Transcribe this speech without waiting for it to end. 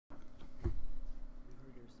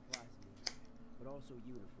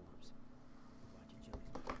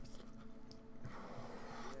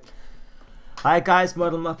Hi guys,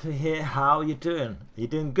 Model Mupper here. How you doing? Are you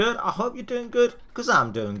doing good? I hope you're doing good, because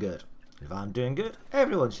I'm doing good. If I'm doing good,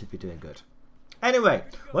 everyone should be doing good. Anyway,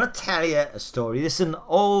 I want to tell you a story. This is an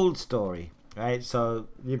old story, right? So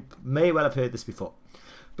you may well have heard this before.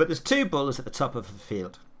 But there's two bulls at the top of the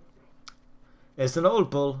field. There's an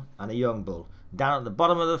old bull and a young bull. Down at the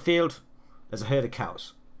bottom of the field, there's a herd of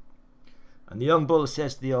cows. And the young bull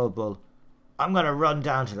says to the old bull, I'm going to run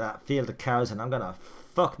down to that field of cows and I'm going to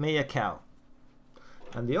fuck me a cow.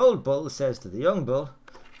 And the old bull says to the young bull,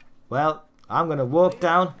 well, I'm going to walk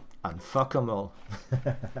down and fuck them all.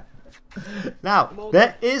 Now,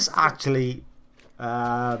 there is actually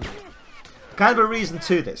kind of a reason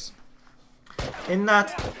to this. In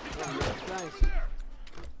that,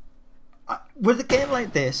 with a game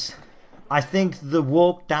like this, I think the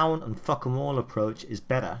walk down and fuck them all approach is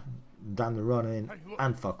better than the run in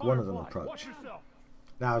and fuck one of them approach.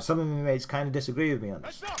 Now, some of my mates kind of disagree with me on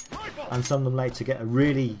this. And some of them like to get a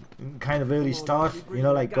really kind of early start. You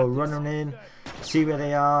know, like go running in, see where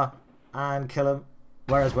they are, and kill them.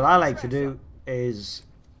 Whereas what I like to do is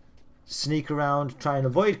sneak around, try and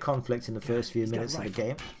avoid conflict in the first few minutes of the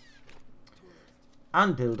game.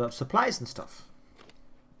 And build up supplies and stuff.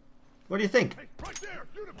 What do you think?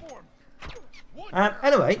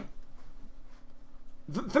 Anyway,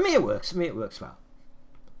 for me it works. For me it works well.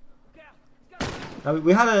 Now,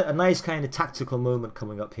 we had a nice kind of tactical moment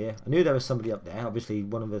coming up here. I knew there was somebody up there. Obviously,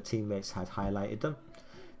 one of the teammates had highlighted them.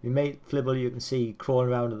 My mate Flibble, you can see crawling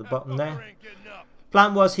around at the bottom there.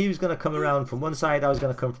 Plan was he was going to come around from one side, I was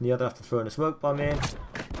going to come from the other after throwing a smoke bomb in.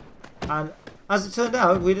 And as it turned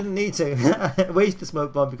out, we didn't need to waste the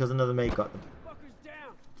smoke bomb because another mate got them.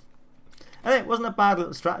 And it wasn't a bad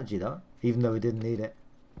little strategy though, even though we didn't need it.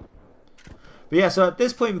 But yeah, so at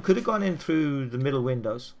this point we could have gone in through the middle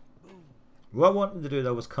windows. What I wanted to do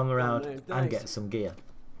though was come around and get some gear.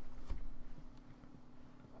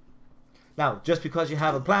 Now, just because you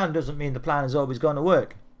have a plan doesn't mean the plan is always going to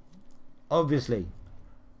work. Obviously.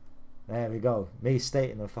 There we go. Me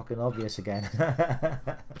stating the fucking obvious again.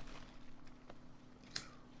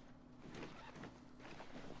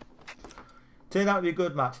 Turned out to be a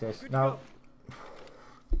good match this. Now,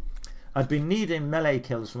 I'd been needing melee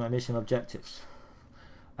kills for my mission objectives.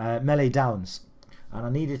 Melee downs. And I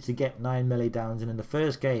needed to get 9 melee downs, and in the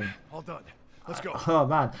first game, all done. Let's go. Oh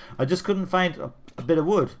man, I just couldn't find a bit of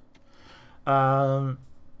wood.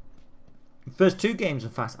 First 2 games, in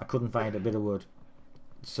fact, I couldn't find a bit of wood.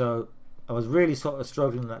 So I was really sort of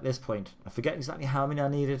struggling at this point. I forget exactly how many I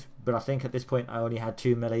needed, but I think at this point I only had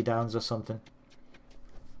 2 melee downs or something.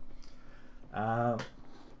 And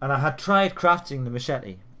I had tried crafting the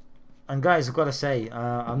machete. And guys, I've got to say,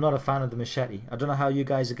 I'm not a fan of the machete. I don't know how you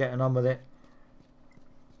guys are getting on with it.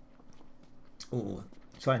 Oh,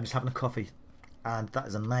 sorry, I'm just having a coffee, and that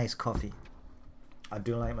is a nice coffee. I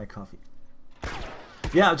do like my coffee.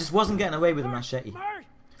 Yeah, I just wasn't getting away with the machete.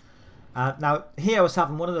 Now, here I was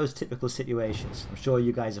having one of those typical situations. I'm sure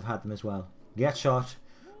you guys have had them as well. You get shot,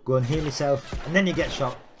 go and heal yourself, and then you get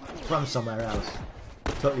shot from somewhere else.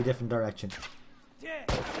 Totally different direction.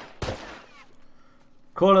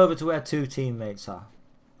 Crawl over to where 2 teammates are.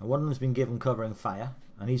 And one of them's been given covering fire,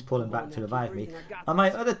 and he's pulling back to revive me. And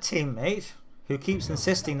my other teammate, who keeps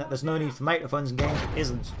insisting that there's no need for microphones in games,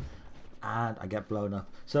 isn't. And I get blown up.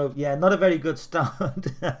 So yeah, not a very good start.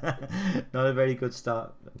 Not a very good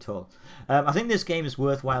start at all. I think this game is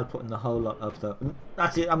worthwhile putting the whole lot up though.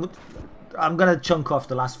 That's it. I'm going to chunk off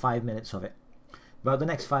the last 5 minutes of it. About the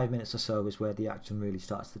next 5 minutes or so is where the action really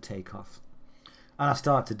starts to take off. And I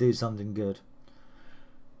start to do something good.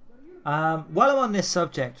 While I'm on this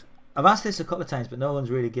subject, I've asked this a couple of times, but no one's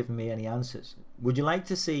really given me any answers. Would you like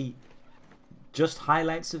to see just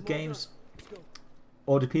highlights of games,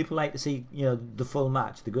 or do people like to see, you know, the full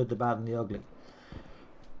match, the good, the bad, and the ugly?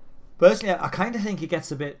 Personally, I kind of think it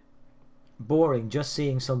gets a bit boring just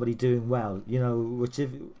seeing somebody doing well. You know, which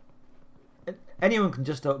if anyone can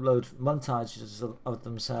just upload montages of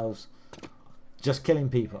themselves just killing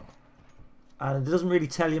people, and it doesn't really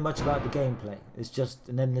tell you much about the gameplay. It's just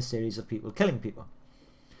an endless series of people killing people.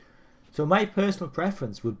 So my personal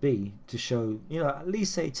preference would be to show, you know, at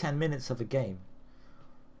least say 10 minutes of a game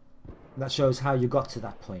that shows how you got to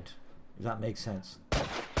that point, if that makes sense.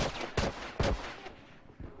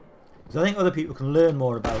 So I think other people can learn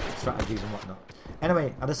more about strategies and whatnot.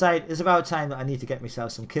 Anyway, I decided it's about time that I need to get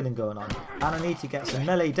myself some killing going on, and I need to get some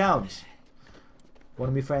melee downs. One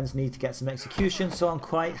of my friends needs to get some executions, so I'm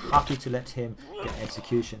quite happy to let him get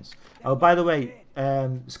executions. Oh, by the way,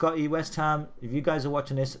 Scotty, West Ham, if you guys are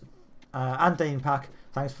watching this, And Dane Pack,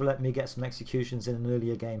 thanks for letting me get some executions in an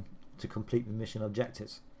earlier game to complete the mission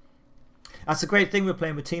objectives. That's a great thing with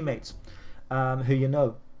playing with teammates who you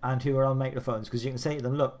know and who are on microphones, because you can say to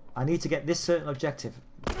them, look, I need to get this certain objective.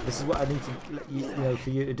 This is what I need to let you, for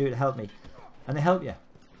you to do to help me. And they help you.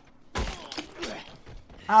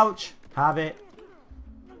 Ouch! Have it.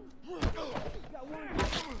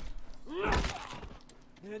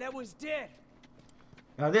 Yeah, that one's dead.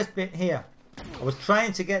 Now this bit here, I was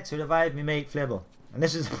trying to get to revive my mate Flibble. And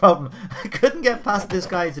this is the problem. I couldn't get past this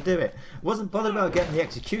guy to do it. I wasn't bothered about getting the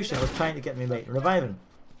execution. I was trying to get my mate and revive him.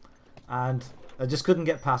 And I just couldn't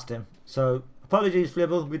get past him. So, apologies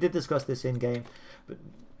Flibble. We did discuss this in game. But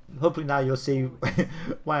hopefully now you'll see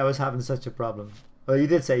why I was having such a problem. Well, you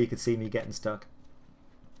did say you could see me getting stuck.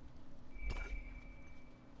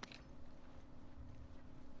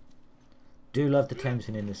 Do love the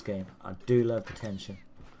tension in this game. I do love the tension.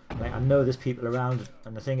 Like, I know there's people around,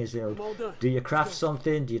 and the thing is, do you craft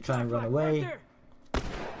something? Do you try and run away?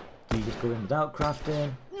 Do you just go in without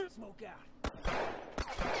crafting?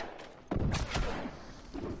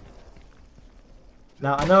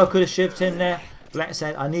 Now, I know I could have shivved him there, but like I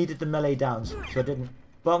said, I needed the melee downs, so I didn't.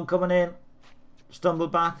 Bomb coming in, stumble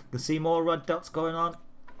back, can see more red dots going on.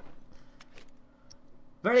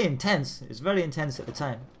 Very intense. It's very intense at the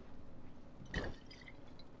time.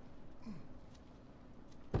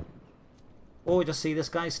 Oh, just see this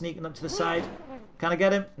guy sneaking up to the side. Can I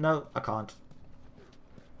get him? No, I can't.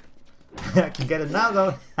 I can get him now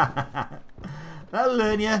though. That'll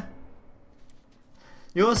learn you.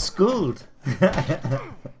 You're schooled. Dead.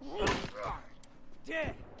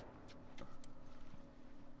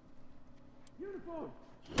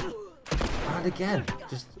 And again,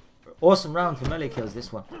 just awesome round for melee kills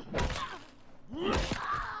this one.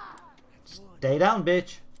 Stay down,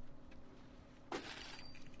 bitch.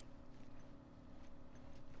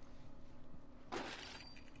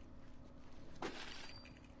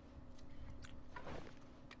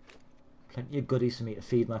 Plenty of goodies for me to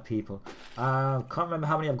feed my people. Can't remember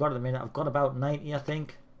how many I've got at the minute. I've got about 90, I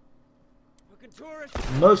think.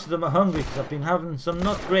 Most of them are hungry because I've been having some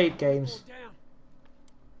not great games.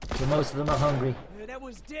 So most of them are hungry. Yeah, that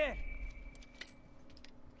one's dead.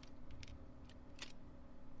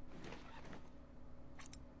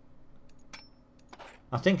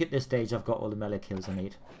 I think at this stage I've got all the melee kills I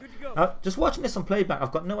need. Just watching this on playback,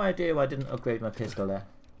 I've got no idea why I didn't upgrade my pistol there.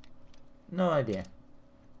 No idea.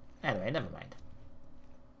 Anyway, never mind.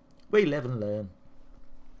 We live and learn.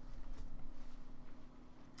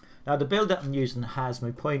 Now the build that I'm using has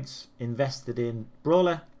my points invested in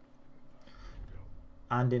Brawler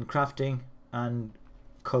and in crafting and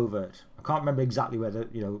covert. I can't remember exactly whether,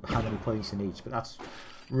 how many points in each, but that's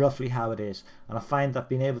roughly how it is. And I find that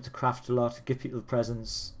being able to craft a lot, give people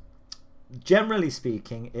presents, generally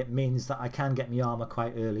speaking, it means that I can get my armor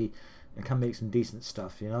quite early and can make some decent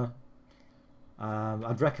stuff,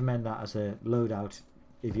 I'd recommend that as a loadout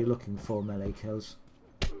if you're looking for melee kills.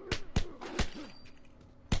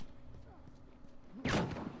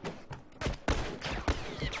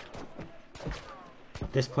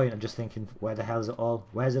 At this point I'm just thinking, where the hell is it all?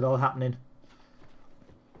 Where's it all happening?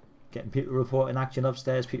 Getting people reporting action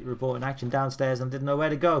upstairs, people reporting action downstairs, and didn't know where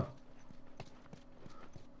to go.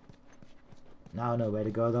 Now I know where to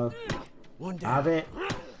go though. Have it.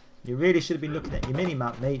 You really should have been looking at your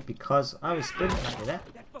mini-map, mate, because I was sprinting at you there.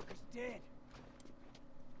 That fucker's dead.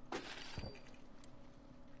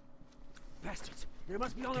 Bastards. They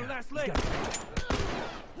must be on their last leg.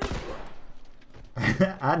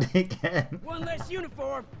 And again. One less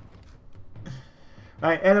uniform.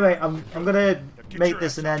 Right, anyway, I'm gonna make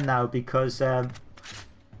this an end now because there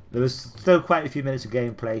was still quite a few minutes of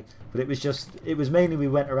gameplay, but it was mainly we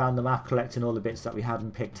went around the map collecting all the bits that we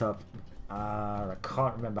hadn't picked up. I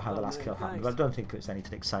can't remember how the last kill happened, but I don't think it was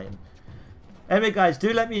anything exciting. Anyway guys,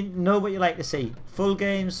 do let me know what you like to see. Full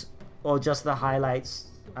games or just the highlights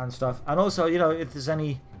and stuff. And also, if there's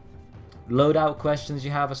any loadout questions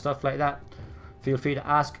you have or stuff like that, feel free to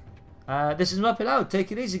ask. This is Muppet Out. Take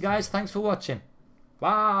it easy guys. Thanks for watching.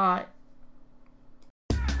 Bye.